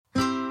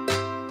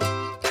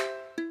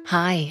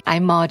Hi,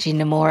 I'm Margie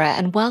Nomura,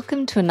 and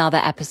welcome to another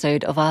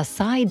episode of our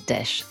side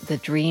dish, the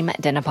Dream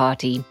Dinner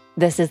Party.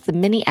 This is the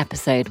mini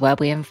episode where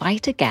we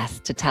invite a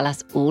guest to tell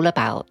us all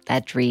about their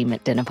dream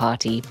dinner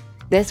party.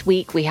 This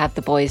week, we have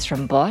the boys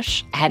from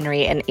BOSH,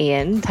 Henry and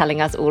Ian,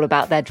 telling us all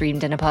about their dream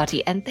dinner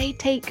party, and they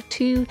take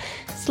two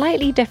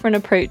slightly different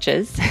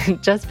approaches.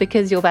 Just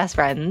because you're best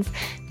friends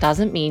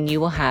doesn't mean you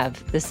will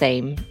have the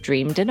same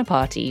dream dinner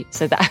party.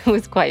 So that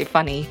was quite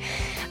funny.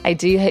 I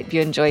do hope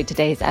you enjoyed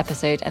today's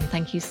episode, and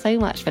thank you so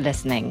much for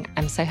listening.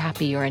 I'm so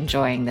happy you're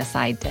enjoying the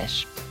side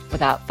dish.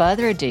 Without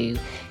further ado,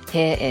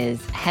 here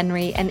is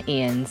Henry and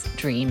Ian's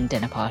dream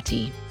dinner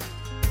party.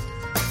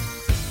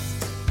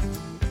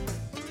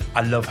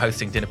 I love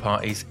hosting dinner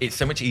parties. It's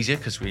so much easier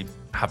because we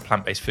have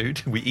plant-based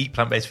food. We eat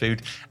plant-based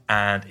food,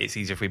 and it's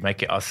easier if we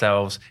make it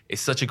ourselves.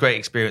 It's such a great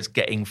experience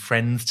getting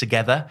friends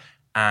together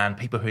and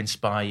people who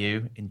inspire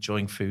you,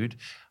 enjoying food.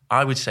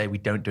 I would say we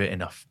don't do it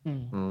enough.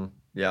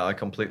 Yeah, I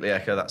completely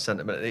echo that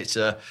sentiment. It's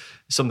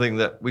something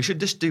that we should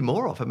just do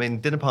more of. I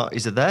mean, dinner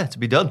parties are there to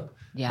be done,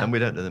 and we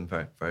don't do them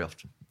very, very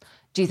often.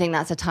 Do you think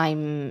that's a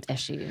time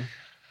issue?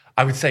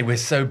 I would say we're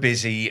so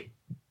busy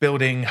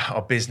building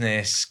our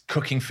business,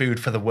 cooking food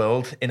for the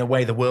world. In a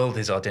way, the world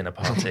is our dinner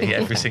party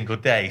every single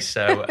day.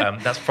 So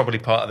that's probably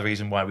part of the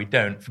reason why we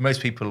don't. For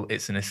most people,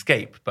 it's an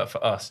escape, but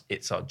for us,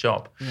 it's our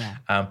job.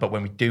 Yeah. But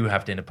when we do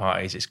have dinner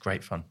parties, it's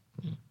great fun.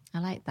 I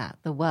like that.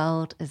 The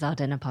world is our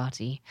dinner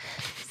party.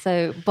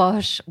 So,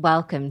 BOSH,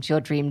 welcome to your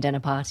dream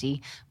dinner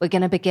party. We're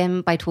going to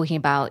begin by talking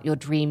about your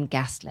dream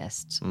guest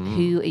list.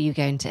 Who are you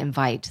going to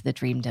invite to the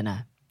dream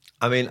dinner?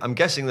 I mean, I'm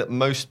guessing that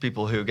most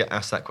people who get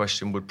asked that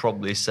question would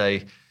probably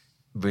say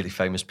really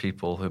famous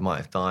people who might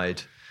have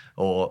died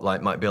or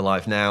might be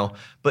alive now.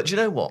 But do you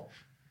know what?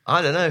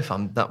 I don't know if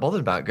I'm that bothered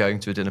about going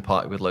to a dinner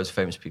party with loads of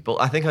famous people.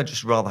 I think I'd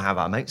just rather have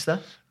our mates there.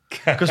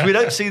 Because we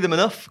don't see them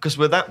enough, because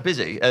we're that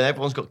busy, and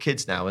everyone's got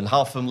kids now, and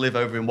half of them live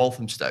over in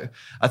Walthamstow.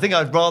 I think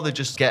I'd rather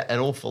just get an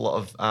awful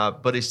lot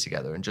of buddies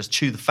together and just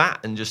chew the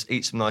fat and just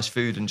eat some nice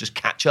food and just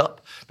catch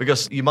up.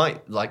 Because you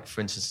might,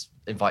 for instance,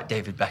 invite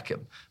David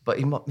Beckham, but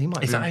he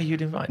might. Is that how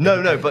you'd invite?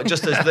 No, but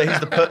just as he's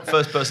the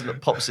first person that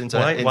pops into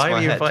my head. Why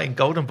are you inviting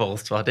golden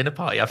balls to our dinner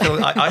party? I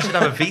feel I should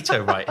have a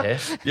veto right here.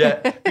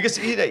 Yeah, because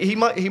he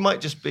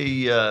might just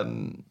be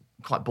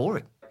quite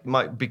boring. It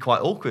might be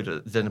quite awkward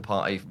at the dinner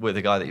party with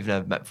a guy that you've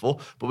never met before.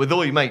 But with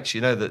all your mates,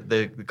 you know that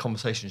the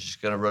conversation is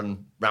just going to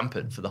run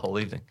rampant for the whole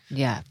evening.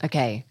 Yeah,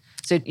 okay.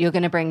 So you're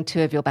going to bring two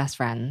of your best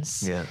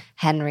friends. Yeah.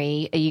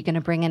 Henry, are you going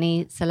to bring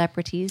any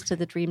celebrities to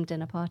the dream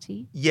dinner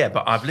party? Yeah,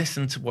 but I've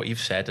listened to what you've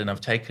said and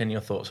I've taken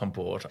your thoughts on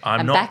board.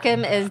 Beckham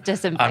is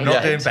disinvited. I'm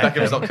not doing Beckham.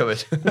 Beckham's not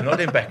covered. I'm not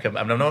doing Beckham.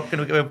 I'm not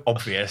going to go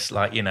obvious,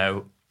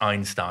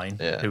 Einstein,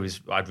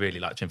 I'd really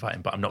like to invite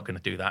him, but I'm not going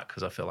to do that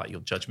because I feel like you'll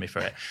judge me for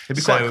it. It'd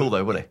be quite cool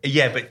though, wouldn't it?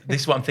 Yeah, but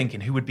this is what I'm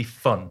thinking. Who would be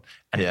fun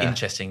and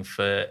interesting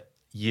for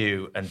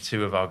you and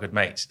two of our good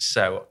mates?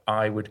 So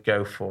I would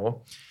go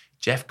for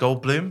Jeff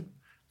Goldblum.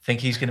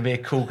 Think he's going to be a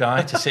cool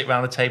guy to sit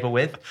around the table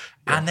with.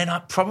 And then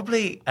I'd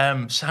probably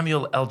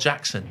Samuel L.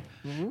 Jackson.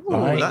 Ooh,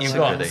 right, you've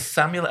got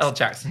Samuel L.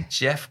 Jackson,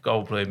 Jeff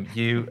Goldblum,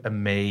 you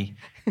and me,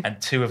 and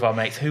two of our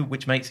mates.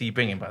 Which mates are you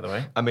bringing, by the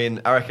way? I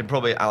mean, I reckon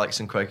probably Alex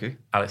and Kwaku.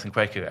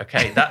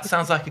 Okay, that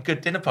sounds like a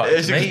good dinner party. It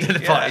is a good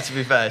dinner party, to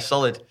be fair.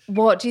 Solid.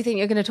 What do you think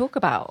you're going to talk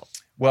about?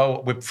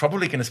 Well, we're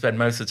probably going to spend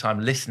most of the time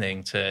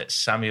listening to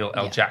Samuel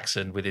L.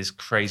 Jackson with his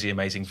crazy,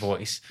 amazing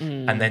voice,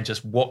 and then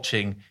just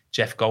watching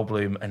Jeff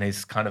Goldblum and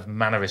his kind of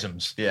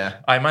mannerisms. Yeah.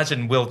 I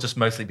imagine we'll just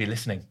mostly be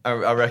listening.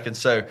 I reckon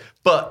so.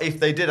 But if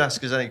they did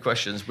ask us any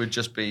questions, we'd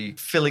just be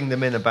filling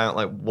them in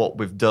about what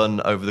we've done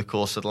over the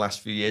course of the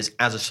last few years.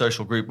 As a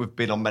social group, we've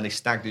been on many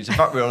stag do's. In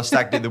fact, we were on a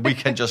stag do the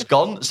weekend just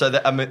gone. So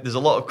there's a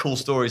lot of cool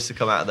stories to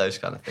come out of those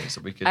kind of things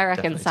that we could. I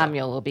reckon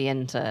Samuel will be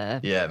into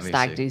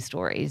stag do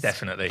stories.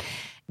 Definitely.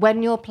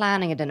 When you're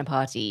planning a dinner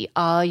party,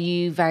 are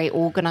you very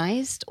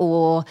organised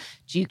or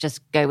do you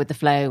just go with the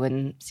flow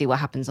and see what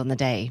happens on the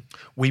day?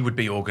 We would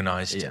be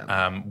organised.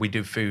 Yeah. We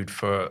do food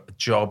for a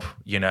job.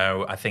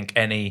 I think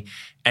any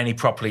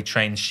properly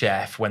trained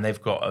chef, when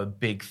they've got a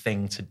big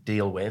thing to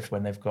deal with,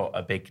 when they've got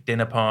a big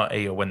dinner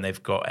party or when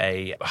they've got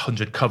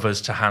 100 covers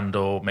to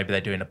handle, maybe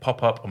they're doing a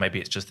pop-up or maybe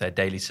it's just their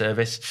daily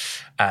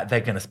service, they're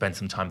going to spend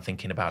some time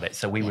thinking about it.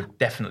 So we would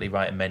definitely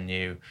write a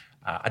menu.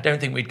 I don't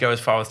think we'd go as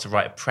far as to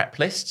write a prep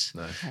list,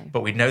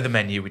 but we'd know the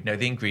menu, we'd know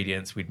the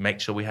ingredients, we'd make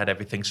sure we had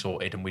everything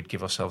sorted and we'd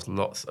give ourselves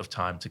lots of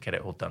time to get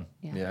it all done.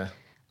 Yeah.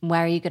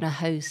 Where are you going to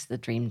host the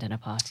dream dinner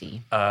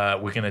party?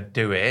 We're going to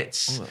do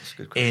it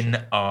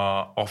in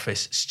our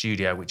office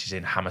studio, which is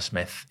in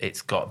Hammersmith.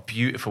 It's got a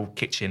beautiful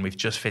kitchen we've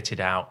just fitted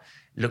out.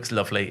 It looks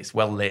lovely. It's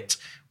well lit.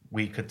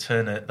 We could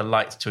turn the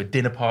lights to a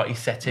dinner party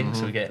setting,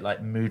 so we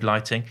get mood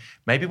lighting.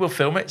 Maybe we'll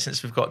film it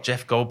since we've got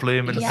Jeff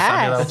Goldblum and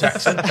Samuel L.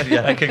 Jackson.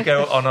 I could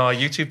go on our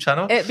YouTube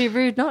channel. It'd be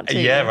rude not to.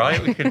 Yeah, right.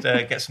 We could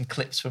get some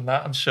clips from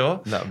that, I'm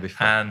sure. That would be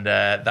fun. And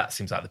that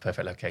seems like the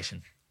perfect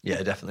location.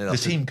 Yeah, definitely.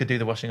 The team could do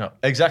the washing up.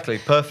 Exactly.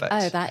 Perfect.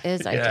 Oh, that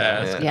is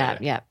ideal.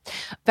 Yeah.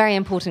 Very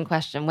important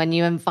question. When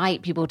you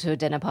invite people to a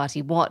dinner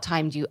party, what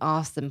time do you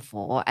ask them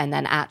for? And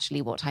then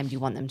actually, what time do you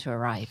want them to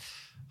arrive?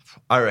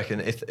 I reckon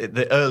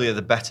the earlier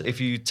the better.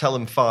 If you tell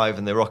them 5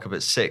 and they rock up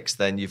at 6,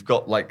 then you've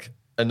got like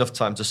enough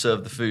time to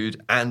serve the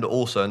food and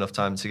also enough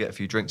time to get a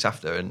few drinks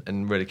after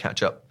and really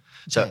catch up.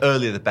 So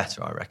earlier the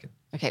better, I reckon.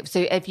 Okay, so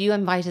if you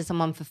invited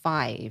someone for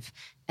 5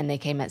 and they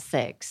came at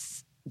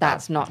 6,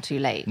 that's not too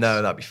late.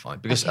 No, that'd be fine.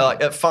 Because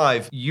at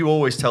 5, you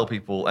always tell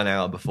people an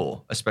hour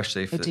before,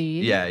 especially if... do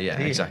you? Yeah,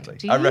 exactly.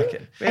 Do you? I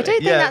reckon. I don't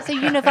think that's a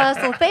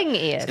universal thing,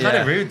 Ian. It's kind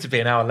of rude to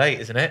be an hour late,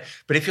 isn't it?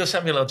 But if you're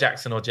Samuel L.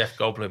 Jackson or Jeff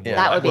Goldblum,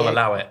 we'll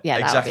allow it. Yeah,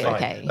 exactly. That would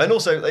be okay. And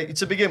also,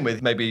 to begin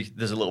with, maybe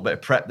there's a little bit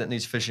of prep that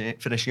needs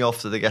finishing off,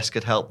 so the guests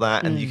could help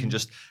that, and you can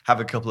just have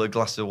a couple of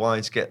glasses of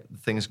wine to get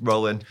things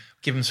rolling.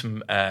 Give them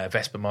some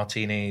Vespa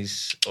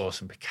martinis or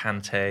some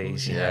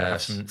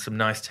picantes, some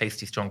nice,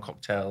 tasty, strong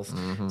cocktails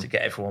to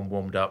get everyone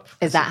warmed up.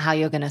 Is that how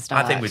you're going to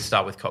start? I think we'd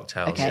start with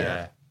cocktails,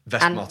 Okay.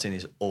 Vespa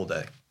martinis all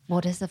day.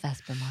 What is a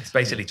Vespa martini? It's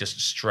basically just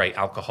straight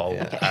alcohol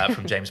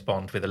from James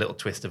Bond with a little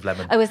twist of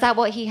lemon. Oh, is that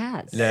what he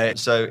has? Yeah,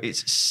 so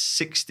it's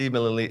 60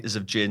 millilitres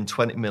of gin,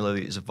 20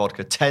 millilitres of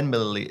vodka, 10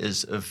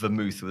 millilitres of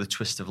vermouth with a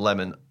twist of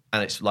lemon,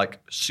 and it's like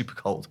super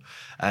cold.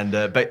 And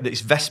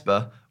it's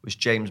Vespa was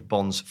James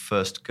Bond's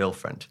first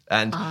girlfriend.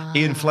 And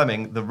Ian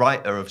Fleming, the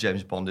writer of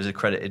James Bond, is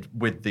accredited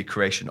with the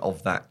creation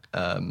of that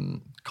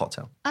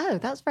cocktail. Oh,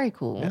 that's very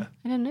cool. Yeah.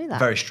 I didn't know that.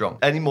 Very strong.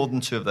 Any more than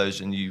 2 of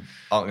those and you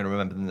aren't going to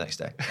remember them the next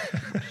day.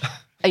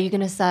 Are you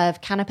going to serve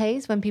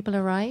canapes when people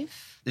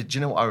arrive? Do you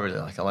know what I really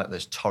like? I like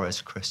those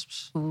Torres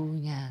crisps. Oh,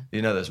 yeah.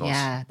 You know those ones?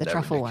 Yeah, the they're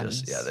truffle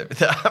ridiculous. ones. Yeah,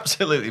 they're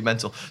absolutely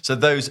mental. So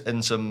those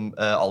and some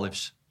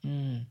olives.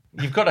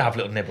 You've got to have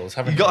little nibbles,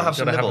 haven't you? You've got to have You've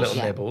some got to nibbles. have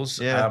little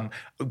nibbles. Yeah.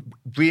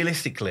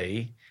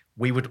 Realistically,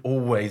 we would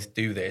always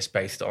do this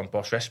based on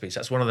BOSH recipes.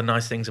 That's one of the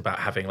nice things about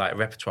having like a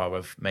repertoire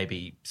of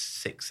maybe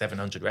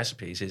 600-700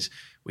 recipes is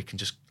we can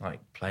just like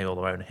play all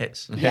our own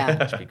hits. Yeah.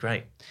 That'd be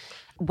great.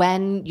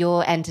 When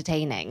you're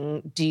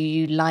entertaining, do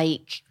you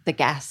like the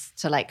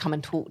guests to like come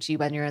and talk to you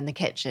when you're in the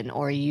kitchen,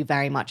 or are you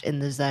very much in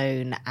the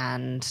zone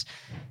and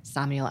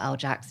Samuel L.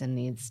 Jackson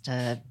needs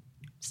to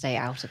stay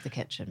out of the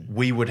kitchen?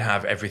 We would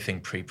have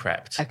everything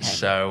pre-prepped. Okay.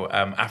 So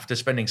after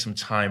spending some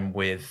time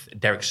with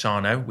Derek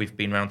Sarno, we've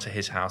been round to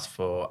his house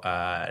for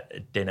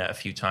dinner a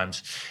few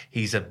times.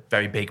 He's a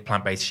very big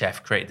plant-based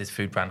chef, created this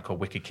food brand called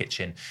Wicked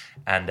Kitchen.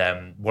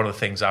 And one of the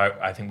things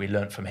I think we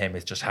learned from him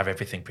is just have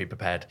everything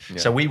pre-prepared. Yeah.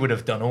 So we would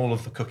have done all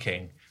of the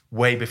cooking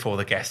way before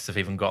the guests have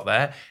even got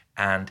there.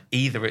 And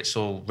either it's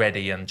all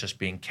ready and just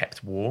being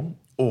kept warm,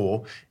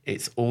 or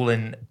it's all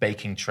in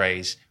baking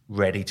trays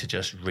ready to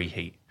just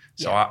reheat.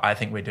 So I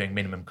think we're doing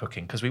minimum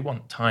cooking because we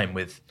want time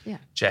with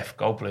Jeff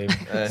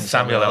Goldblum,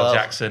 Samuel L.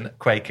 Jackson,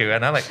 Kwaku,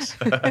 and Alex.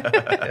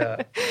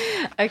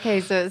 Okay,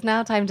 so it's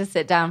now time to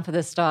sit down for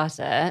the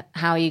starter.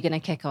 How are you going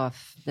to kick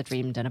off the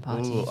dream dinner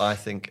party? Ooh, I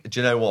think, do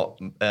you know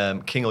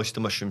what? King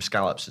oyster mushroom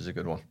scallops is a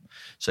good one.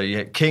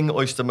 So king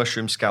oyster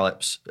mushroom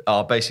scallops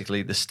are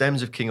basically the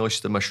stems of king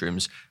oyster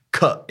mushrooms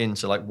cut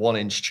into like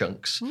 1-inch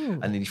chunks.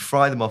 And then you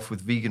fry them off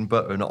with vegan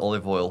butter and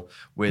olive oil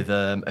with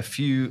a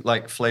few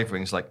like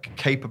flavorings like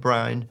caper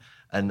brine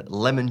and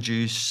lemon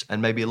juice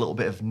and maybe a little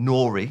bit of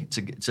nori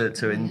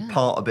to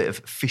impart a bit of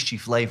fishy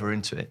flavour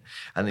into it.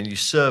 And then you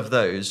serve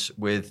those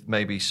with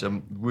maybe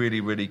some really,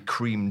 really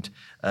creamed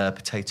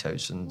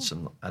potatoes and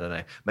some, I don't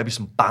know, maybe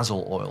some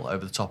basil oil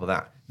over the top of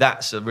that.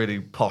 That's a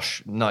really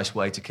posh, nice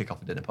way to kick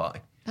off a dinner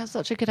party. That's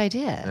such a good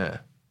idea. Yeah.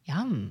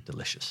 Yum.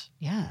 Delicious.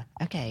 Yeah.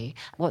 Okay.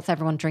 What's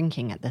everyone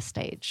drinking at this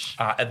stage?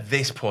 At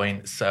this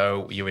point,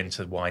 so you're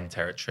into wine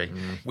territory.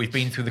 We've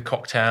been through the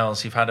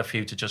cocktails. You've had a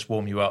few to just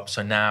warm you up.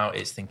 So now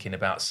it's thinking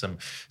about some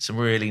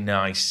really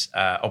nice,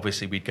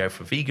 obviously we'd go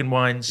for vegan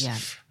wines,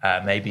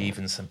 maybe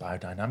even some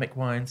biodynamic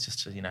wines,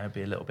 just to,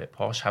 be a little bit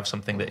posh. Have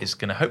something that is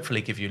going to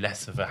hopefully give you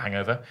less of a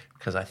hangover,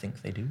 because I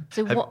think they do.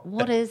 So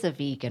what is a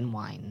vegan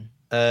wine?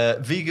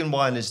 Vegan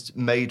wine is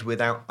made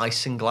without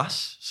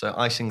isinglass. So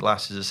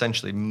isinglass is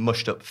essentially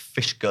mushed up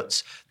fish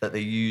guts that they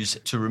use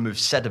to remove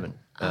sediment.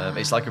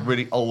 It's like a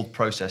really old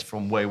process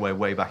from way, way,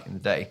 way back in the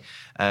day.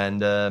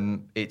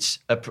 And it's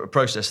a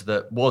process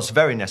that was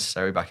very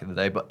necessary back in the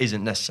day, but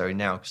isn't necessary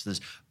now because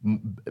there's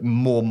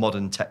more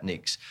modern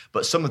techniques.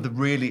 But some of the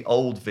really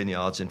old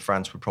vineyards in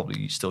France would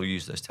probably still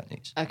use those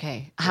techniques.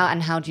 Okay.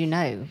 How do you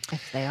know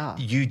if they are?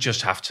 You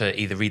just have to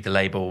either read the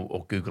label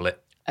or Google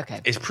it.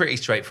 Okay. It's pretty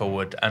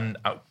straightforward. And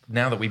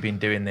now that we've been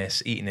doing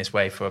this, eating this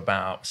way for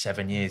about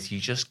 7 years, you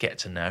just get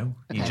to know.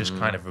 Okay. You just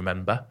kind of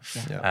remember.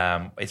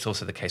 Yeah. It's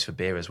also the case for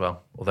beer as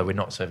well, although we're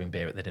not serving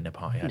beer at the dinner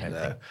party, I don't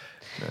think.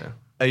 No.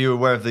 Are you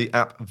aware of the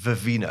app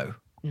Vivino?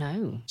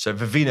 No. So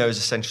Vivino is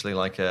essentially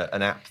like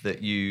an app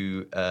that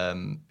you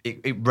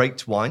it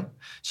rates wine.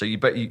 So you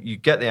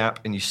get the app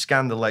and you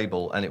scan the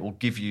label and it will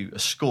give you a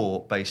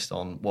score based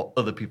on what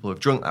other people who have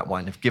drunk that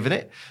wine have given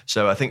it.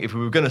 So I think if we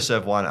were going to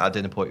serve wine at our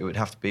dinner party, it would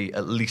have to be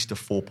at least a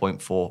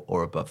 4.4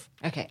 or above.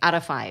 Okay, out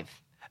of 5.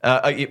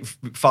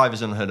 5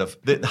 is unheard of.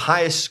 The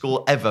highest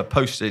score ever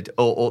posted,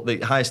 or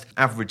the highest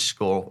average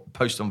score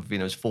posted on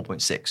Vivino is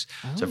 4.6.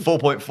 So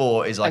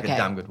 4.4 is like a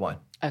damn good wine.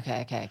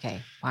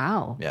 Okay.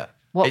 Wow. Yeah.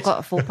 What got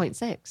a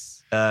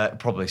 4.6?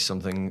 Probably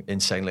something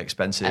insanely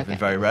expensive and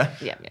very rare.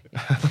 Yeah.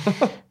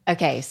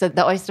 Okay, so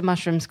the oyster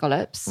mushroom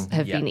scallops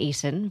have been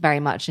eaten, very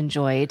much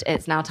enjoyed.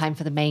 It's now time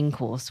for the main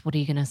course. What are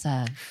you going to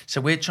serve?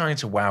 So we're trying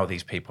to wow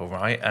these people,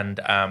 right? And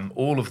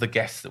all of the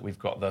guests that we've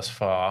got thus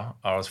far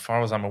are, as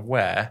far as I'm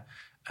aware,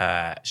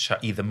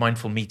 either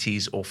mindful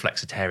meaties or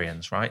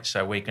flexitarians, right?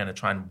 So we're going to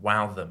try and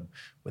wow them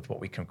with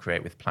what we can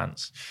create with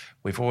plants.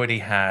 We've already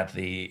had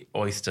the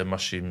oyster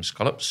mushroom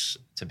scallops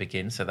to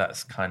begin, so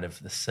that's kind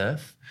of the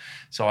surf.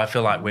 So I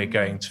feel like we're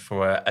going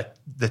for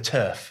the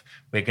turf.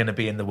 We're going to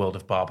be in the world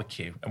of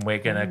barbecue, and we're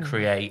going to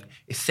create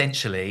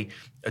essentially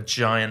a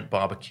giant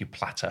barbecue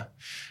platter,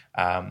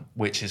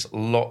 which is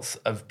lots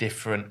of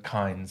different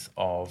kinds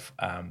of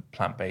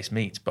plant-based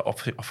meats, but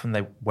often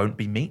they won't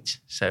be meat,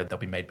 so they'll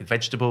be made with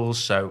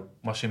vegetables. So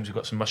mushrooms, we've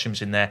got some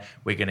mushrooms in there.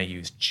 We're going to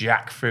use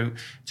jackfruit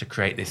to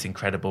create this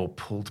incredible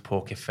pulled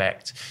pork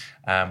effect.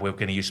 We're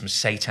going to use some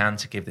seitan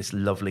to give this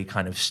lovely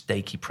kind of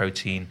steaky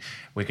protein.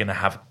 We're going to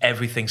have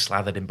everything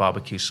slathered in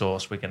barbecue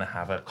sauce. We're going to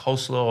have a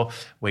coleslaw.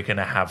 We're going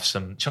to have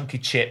some chunky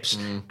chips.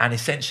 And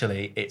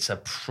essentially, it's a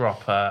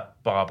proper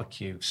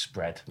barbecue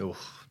spread. Oh,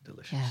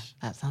 delicious. Yeah,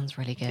 that sounds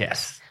really good.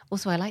 Yes.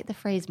 Also, I like the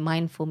phrase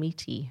mindful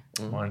meaty.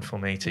 Mindful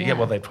meaty. Yeah,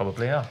 well, they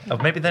probably are. Oh,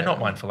 maybe they're not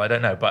mindful. I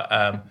don't know.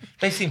 But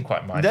they seem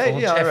quite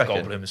mindful. Jeff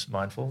Goldblum's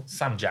mindful.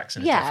 Sam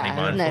Jackson is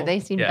definitely mindful. No, they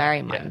seem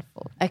very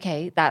mindful.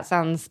 Okay, that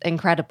sounds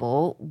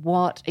incredible.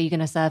 What are you going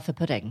to serve for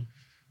pudding?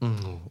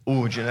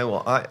 Oh, do you know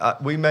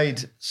what? We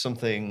made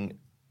something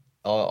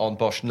on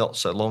BOSH not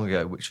so long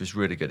ago, which was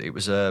really good. It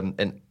was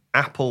an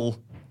apple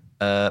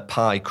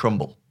pie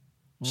crumble.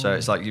 So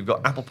it's like you've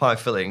got apple pie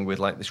filling with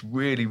like this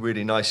really,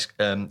 really nice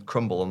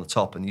crumble on the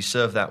top, and you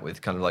serve that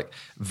with kind of like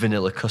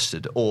vanilla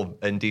custard or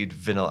indeed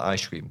vanilla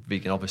ice cream,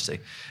 vegan obviously.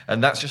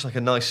 And that's just like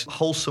a nice,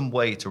 wholesome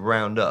way to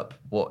round up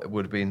what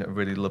would have been a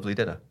really lovely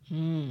dinner.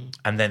 And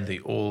then the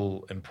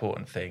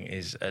all-important thing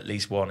is at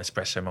least one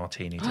espresso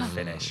martini to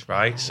finish,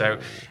 right? So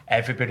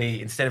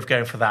everybody, instead of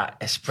going for that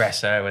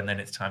espresso and then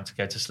it's time to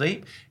go to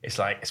sleep, it's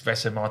like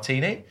espresso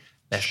martini.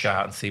 Let's go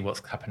out and see what's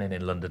happening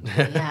in London.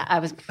 Yeah, I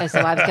was going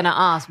to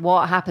ask,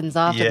 what happens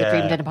after the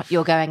dream dinner?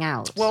 You're going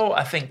out. Well,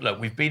 I think, look,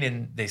 we've been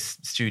in this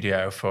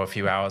studio for a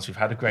few hours. We've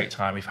had a great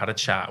time. We've had a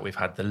chat. We've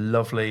had the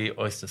lovely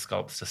oyster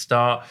scallops to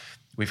start.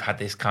 We've had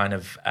this kind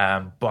of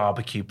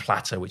barbecue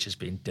platter, which has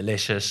been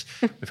delicious.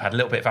 We've had a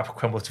little bit of apple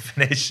crumble to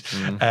finish.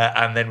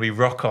 And then we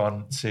rock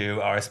on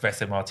to our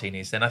espresso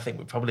martinis. Then I think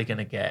we're probably going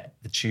to get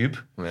the tube.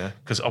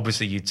 Because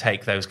obviously you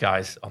take those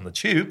guys on the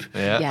tube.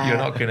 You're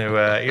not going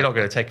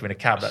to take them in a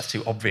cab. That's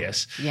too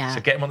obvious. So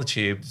get them on the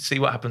tube, see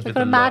what happens with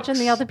the imagine looks.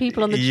 the other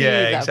people on the tube.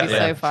 That would be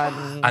so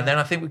fun. And then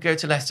I think we go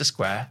to Leicester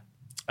Square.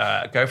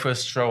 Go for a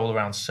stroll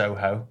around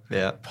Soho.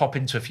 Pop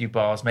into a few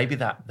bars. Maybe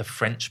the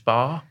French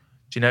bar.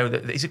 Do you know,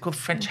 is it called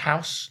French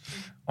House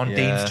on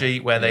Dean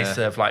Street where they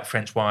serve like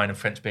French wine and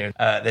French beer?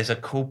 There's a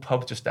cool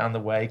pub just down the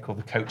way called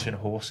the Coach and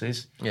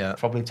Horses.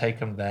 Probably take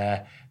them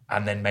there.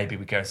 And then maybe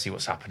we go and see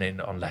what's happening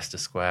on Leicester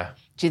Square.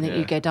 Do you think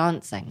you go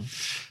dancing?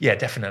 Yeah,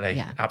 definitely.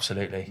 Yeah.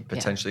 Absolutely.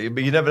 Potentially.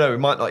 But you never know. We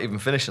might not even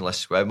finish in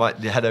Leicester Square. We might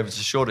head over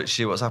to Shoreditch to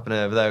see what's happening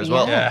over there as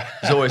well.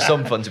 There's always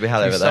some fun to be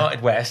had over there. We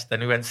started west, then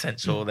we went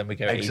central, then we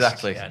go east.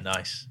 Yeah,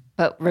 nice.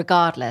 But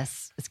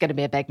regardless, it's going to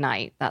be a big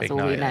night. That's all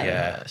we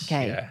know.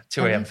 Okay. Yeah.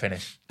 2 a.m.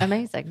 finish.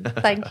 Amazing.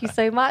 Thank you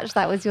so much.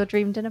 That was your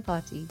dream dinner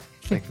party.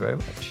 Thank you very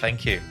much.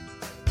 Thank you.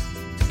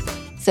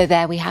 So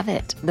there we have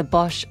it. The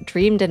BOSH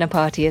Dream Dinner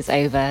Party is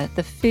over.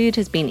 The food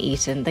has been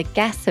eaten. The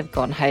guests have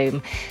gone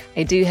home.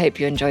 I do hope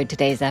you enjoyed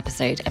today's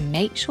episode, and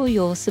make sure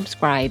you're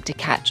subscribed to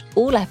catch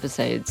all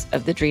episodes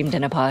of the Dream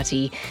Dinner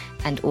Party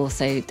and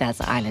also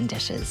Desert Island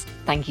Dishes.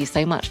 Thank you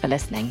so much for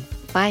listening.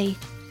 Bye.